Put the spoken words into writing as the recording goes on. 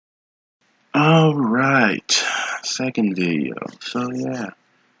Alright, second video. So yeah,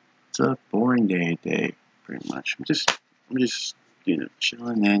 it's a boring day today, pretty much. I'm just,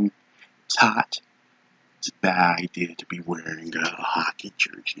 chilling in. It's hot. It's a bad idea to be wearing a hockey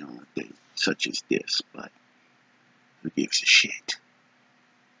jersey on a day such as this, but who gives a shit?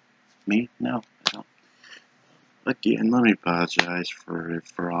 Me? No, I don't. Again, let me apologize for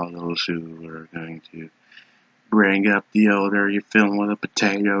all those who are going to bring up the old, are you feeling with a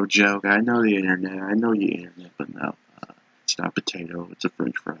potato joke? I know the internet, but no. It's not potato, it's a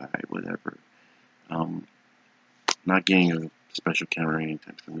french fry, whatever. Not getting a special camera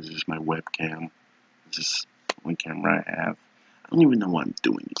anytime soon. This is my webcam. This is the one camera I have. I don't even know why I'm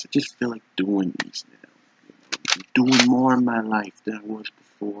doing this. I just feel like doing these now. I'm doing more in my life than I was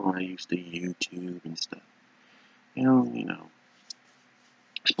before when I used to YouTube and stuff. I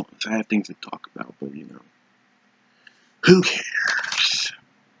suppose I have things to talk about, but who cares?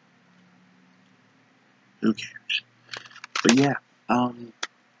 Who cares? But yeah,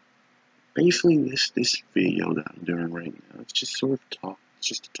 basically this video that I'm doing right now, it's just sort of talk. It's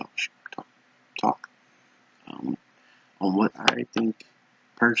just a talk. Um, on what I think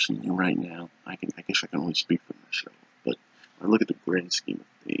personally right now. I guess I can only speak for myself, but when I look at the grand scheme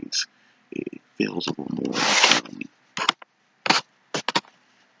of things, it feels a little more.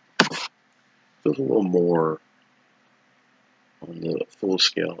 Feels a little more on the full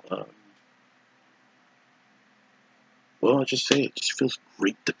scale. Well, I'll just say it just feels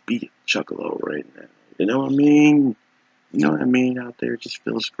great to be a Juggalo right now. You know what I mean? You know what I mean out there? It just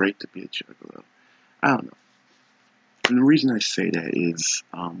feels great to be a Juggalo. I don't know. And the reason I say that is,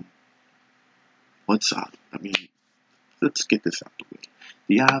 what's up? I mean, let's get this out the way.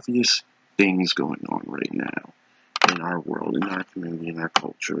 The obvious things going on right now in our world, in our community, in our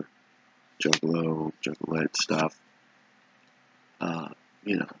culture, Juggalo, Juggalette stuff,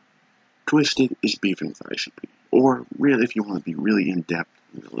 you know, Twisted is beefing with ICP. Or, really, if you want to be really in-depth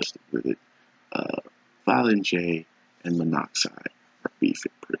and realistic with it, Violent J and Monoxide are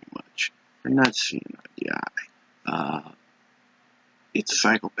beefing pretty much. They're not seeing eye to eye. It's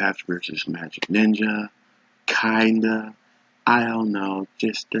Psychopath versus Magic Ninja, kinda. I don't know,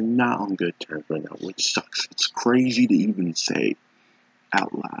 just they're not on good terms right now, which sucks. It's crazy to even say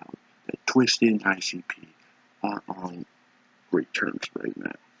out loud that Twisted and ICP are on great terms right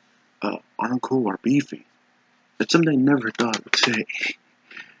now. Uncle are beefing. That's something I never thought I would say.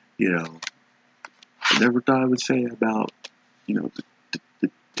 I never thought I would say about,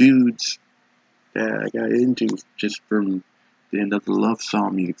 the dudes that I got into just from the end of the Love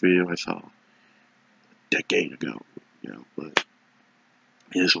Song music video I saw a decade ago, but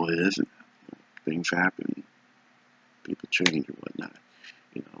it is what it is. Things happen, people change and whatnot,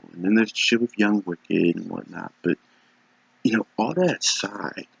 and then there's shit with Young Wicked and whatnot, but, all that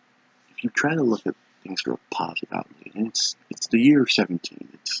aside, if you try to look at things from a positive outlet, and it's the year 17.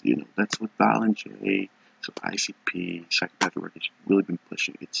 It's that's what Violent J, so ICP, Psychopath Records really been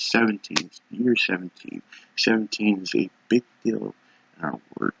pushing. It's 17. It's the year 17. 17 is a big deal in our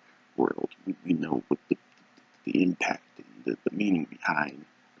world. We know what the impact and the meaning behind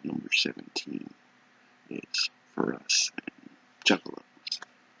the number 17 is for us and Juggalos,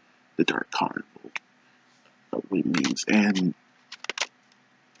 the Dark Carnival, what it means, and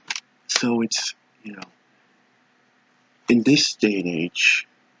so it's in this day and age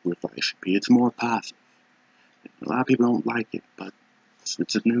with ICP, it's more positive. A lot of people don't like it, but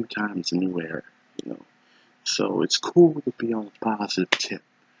it's a new time, it's a new era, So it's cool to be on a positive tip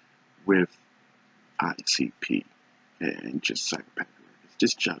with ICP and just Psychopath Records,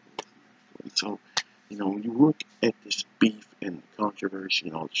 just Juggalo. And so, when you look at this beef and controversy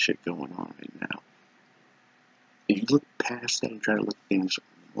and all the shit going on right now, if you look past that and try to look at things on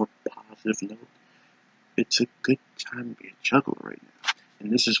a more positive note, it's a good time to be a Juggalo right now.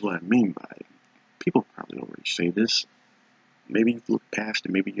 And this is what I mean by it. People probably already say this. Maybe you've looked past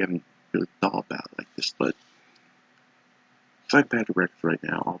it, maybe you haven't really thought about it like this, but Psychopath Records right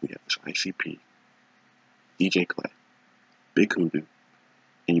now, all we have is ICP, DJ Clay, Big Hoodoo,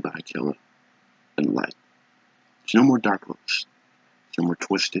 Anybody Killer, and Light. There's no more Dark Looks. There's no more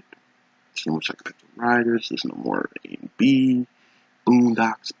Twisted. There's no more Psychopath Riders. There's no more A&B,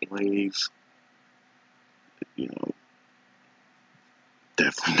 Boondocks, Blaze.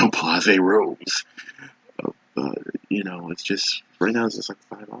 Definitely no Blase Rose. But, it's just, right now it's just like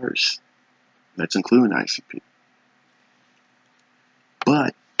 5 artists. That's including ICP.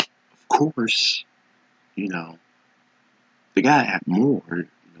 But, of course, they gotta add more.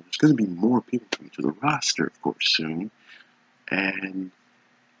 There's gonna be more people coming to the roster, of course, soon. And,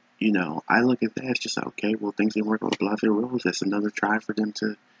 I look at that, it's just like, okay, well, things didn't work out with Blase Rose. That's another try for them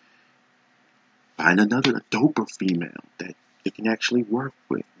to find another, a doper female that they can actually work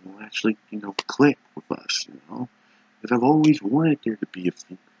with, and will actually, click with us, Because I've always wanted there to be a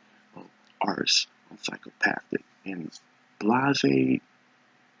female artist on Psychopathic, and Blase, it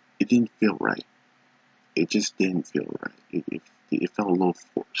didn't feel right. It just didn't feel right. It felt a little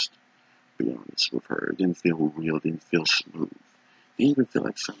forced, to be honest with her. It didn't feel real, it didn't feel smooth. It didn't even feel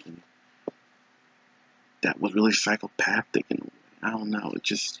like something that was really psychopathic in a way. I don't know. It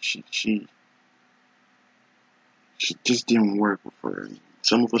just, she just didn't work with her.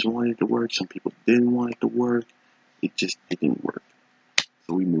 Some of us wanted it to work, some people didn't want it to work. It didn't work.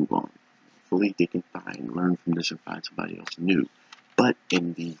 So we move on. Hopefully they can learn from this and find somebody else new. But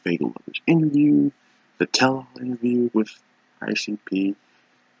in the Fatal Lovers interview, the tell-all interview with ICP,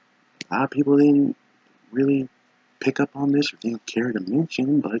 a lot of people didn't really pick up on this or didn't care to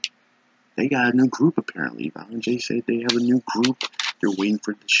mention, but they got a new group apparently. Violent J said they have a new group. They're waiting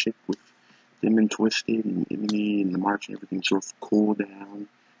for the shit with them and Twisted and Emily and the March and everything sort of cool down,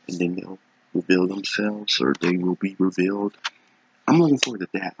 and then they'll reveal themselves, or they will be revealed. I'm looking forward to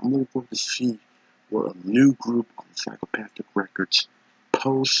that. I'm looking forward to see what a new group on Psychopathic Records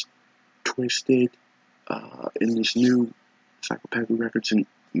post Twisted in this new Psychopathic Records and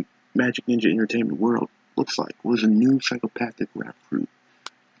Magic Ninja Entertainment world looks like. What does a new Psychopathic rap group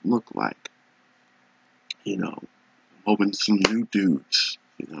look like? I'm hoping some new dudes,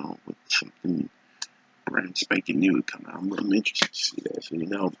 with something brand spanking new to come out. I'm interested to see that. So,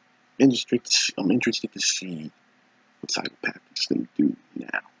 I'm interested to see what Psychopathics going to do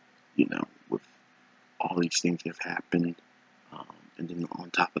now, with all these things that have happened. And then on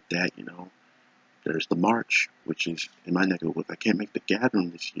top of that, there's the March, which is in my neck of the woods. I can't make the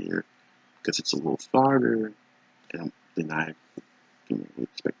gathering this year because it's a little farther than I would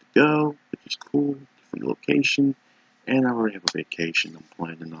expect to go, which is cool, different location. And I already have a vacation I'm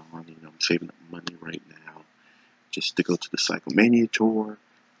planning on. I'm saving up money right now just to go to the Psychomania tour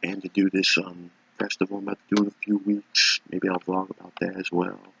and to do this festival I'm about to do in a few weeks. Maybe I'll vlog about that as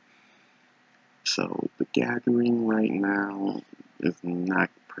well. So the gathering right now is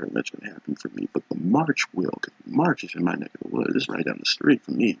not pretty much going to happen for me, but the March will, because March is in my neck of the woods. It's right down the street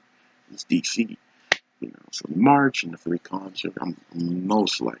from me. It's DC. So March and the free concert, I'm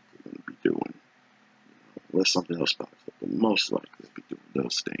most likely going to be doing. Unless something else pops up, but most likely I'll be doing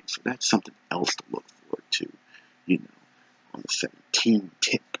those things. So that's something else to look forward to, on the 17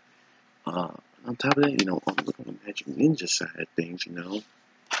 tip. On top of that, on the Magic Ninja side of things,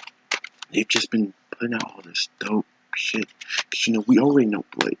 they've just been putting out all this dope shit. Because, we already know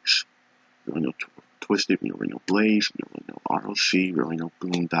Blaze. We already know Twisted. We already know Blaze. We already know ROC. We already know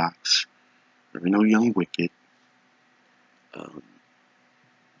Boondocks. We already know Young Wicked.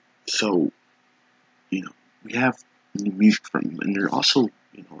 So, we have new music from them. And they're also,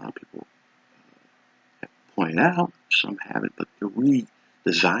 a lot of people have pointed out, some haven't, but they're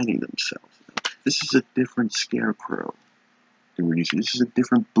redesigning themselves. This is a different Scarecrow than we're using. This is a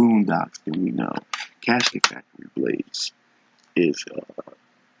different Boondocks than we know. Casket Factory Blaze is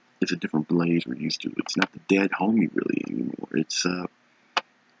a different Blaze we're used to. It's not the dead homie really anymore. It's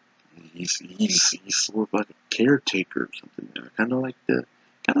he's sort of like a caretaker or something now. Kind of like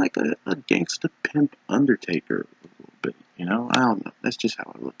a gangsta pimp Undertaker a little bit. I don't know. That's just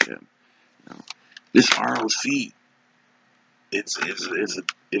how I look at him. This ROC is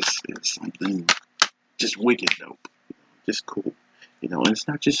something just wicked dope. Just cool. And it's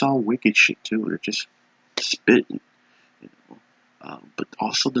not just all wicked shit too. They're just spitting. But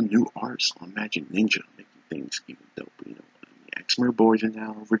also the new arts on Magic Ninja making things even dope. The X-Men boys are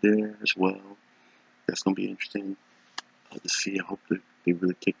now over there as well. That's gonna be interesting to see. I hope that they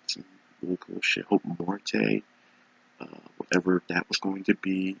really kick some really cool shit. Hope Morte, whatever that was going to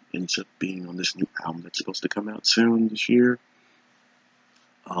be, ends up being on this new album that's supposed to come out soon this year.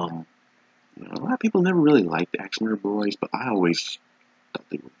 A lot of people never really liked the X-Men boys, but I always thought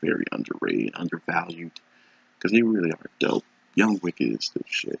they were very underrated, undervalued, because they really are dope. Young Wicked is the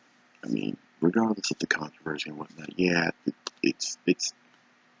shit. Regardless of the controversy and whatnot, yeah, it's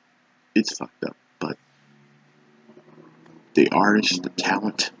fucked up, but the artist, the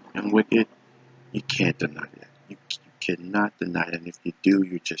talent, Young Wicked, you can't deny that. You cannot deny that. And if you do,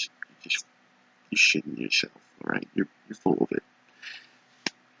 you're shitting yourself. All right, you're full of it.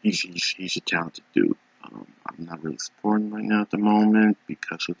 He's a talented dude. I'm not really supporting him right now at the moment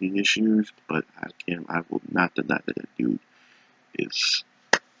because of the issues, but I will not deny that dude is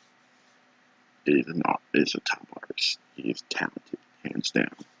a top artist. He is talented, hands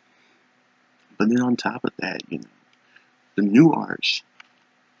down. But then on top of that, the new artists,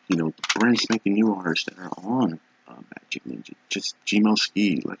 the brand spanking new artists that are on Magic Ninja, just Gmo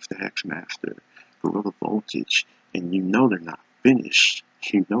Ski, Lex the Hex Master, Gorilla Voltage, and you know they're not finished.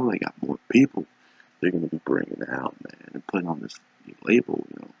 You know they got more people they're going to be bringing out, man, and putting on this new label,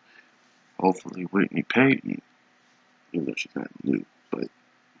 you know. Hopefully Whitney paid me, even though she's not new, but it'd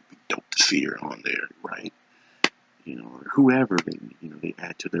be dope to see her on there, right? You know, or whoever they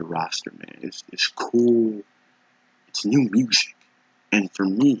add to their roster, man. It's cool. It's new music. And for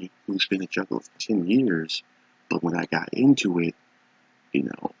me, who's been a Juggalo for 10 years, but when I got into it, you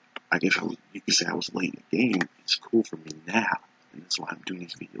know, I guess you could say I was late in the game. It's cool for me now. And that's why I'm doing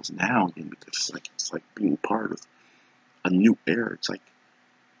these videos now again, because it's like being part of a new era. It's like,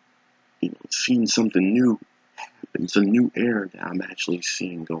 you know, seeing something new happen. It's a new era that I'm actually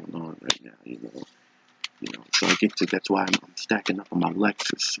seeing going on right now, you know. So that's why I'm stacking up on my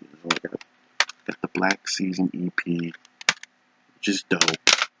Lexus. You know, I got the Black Season EP, which is dope.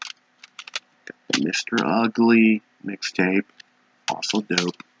 Got the Mr. Ugly mixtape, also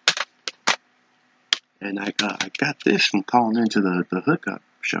dope. And I got this from calling into the hookup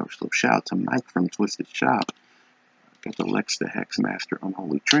show. So shout out to Mike from Twisted Shop. I got the Lex the Hexmaster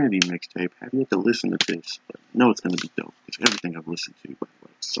Unholy Trinity mixtape. Have yet to listen to this, but I know it's gonna be dope because everything I've listened to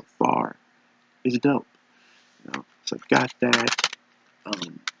so far is dope. You know, so I got that.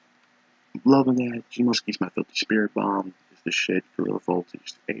 Loving that. G-Muskie's My Filthy Spirit Bomb is the shit. Gorilla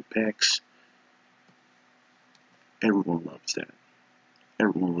Voltage, Apex. Everyone loves that.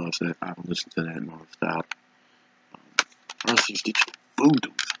 Everyone loves that. I don't listen to that nonstop. RC's Digital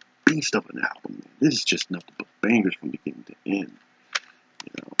Voodoo, beast of an album. Man. This is just nothing but bangers from beginning to end.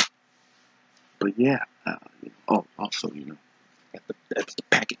 You know. But yeah. Oh, also, you know, that's the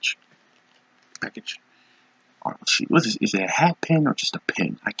package. Package. Let's see. What is it? Is it a hat pin or just a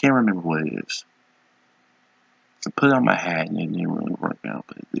pin? I can't remember what it is. I put it on my hat and it didn't really work out,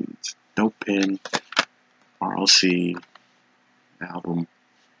 but it's dope pin, RLC album,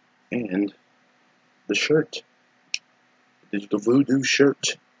 and the shirt. The Digital Voodoo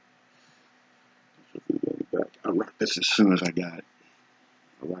shirt. I rock this as soon as I got it.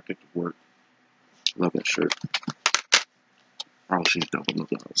 I rock it to work. Love that shirt. RLC's dope. I love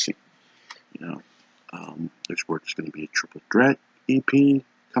the RLC. You know, there's word there's going to be a Triple Threat EP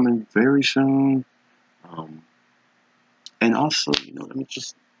coming very soon. And also, you know, I mean,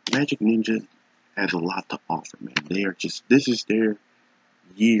 just Magic Ninja has a lot to offer, man. This is their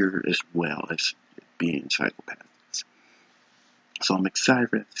year as well as being Psychopaths. So I'm excited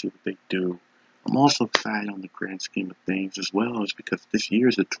to see what they do. I'm also excited on the grand scheme of things as well, as because this year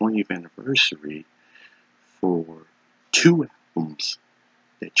is the 20th anniversary for two albums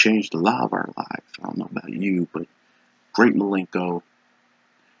that changed a lot of our lives. I don't know about you, but Great Malenko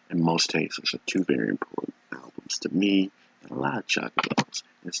and Most Tastes are two very important albums to me and a lot of Juggalos.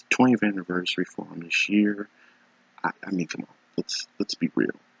 It's the 20th anniversary for them this year. I mean, come on, let's be real.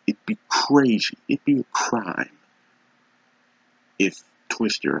 It'd be crazy. It'd be a crime if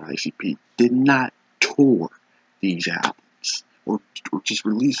Twister or ICP did not tour these albums or just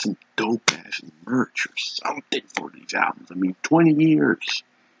release some dope ass merch or something for these albums. I mean, 20 years.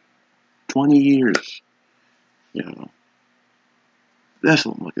 20 years. You know. That's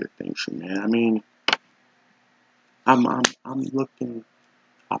what I'm looking at things for, man. I mean, I'm looking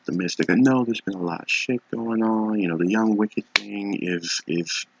optimistic. I know there's been a lot of shit going on. You know, the Young Wicked thing is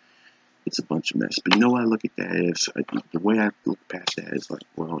it's a bunch of mess. But you know what I look at that is, the way I look past that is like,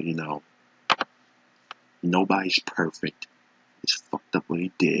 well, you know, nobody's perfect. It's fucked up what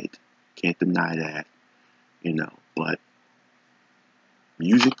he did. Can't deny that. You know, but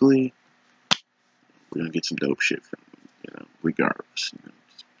musically, we're gonna get some dope shit from him, you know, regardless. You know,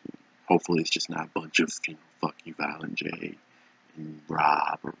 hopefully it's just not a bunch of, you know, fuck you, Violent J and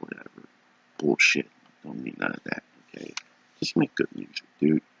Rob or whatever bullshit. Don't need none of that. Okay, just make good music,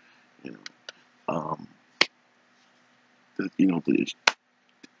 dude. You know,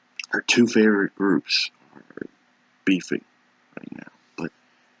 our two favorite groups are beefing right now, but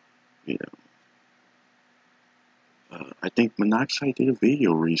you know, I think Monoxide did a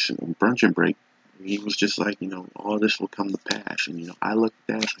video recently, Brunch and Break. He was just like, you know, all this will come to pass, and you know, I look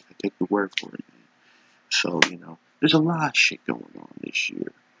at that, like I take the word for it. Man. So you know, there's a lot of shit going on this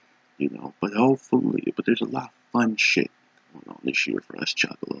year, you know, but there's a lot of fun shit going on this year for us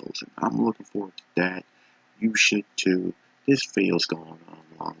Juggalos, and I'm looking forward to that. You should too. This video's going on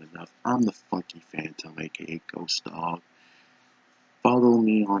long enough. I'm the Funky Phantom, aka Ghost Dog. Follow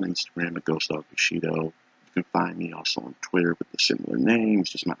me on Instagram at Ghost Dog Bushido. You can find me also on Twitter with a similar name,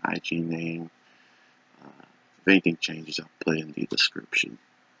 just my IG name. If anything changes, I'll put it in the description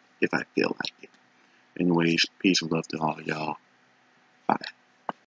if I feel like it. Anyways, peace and love to all y'all. Bye.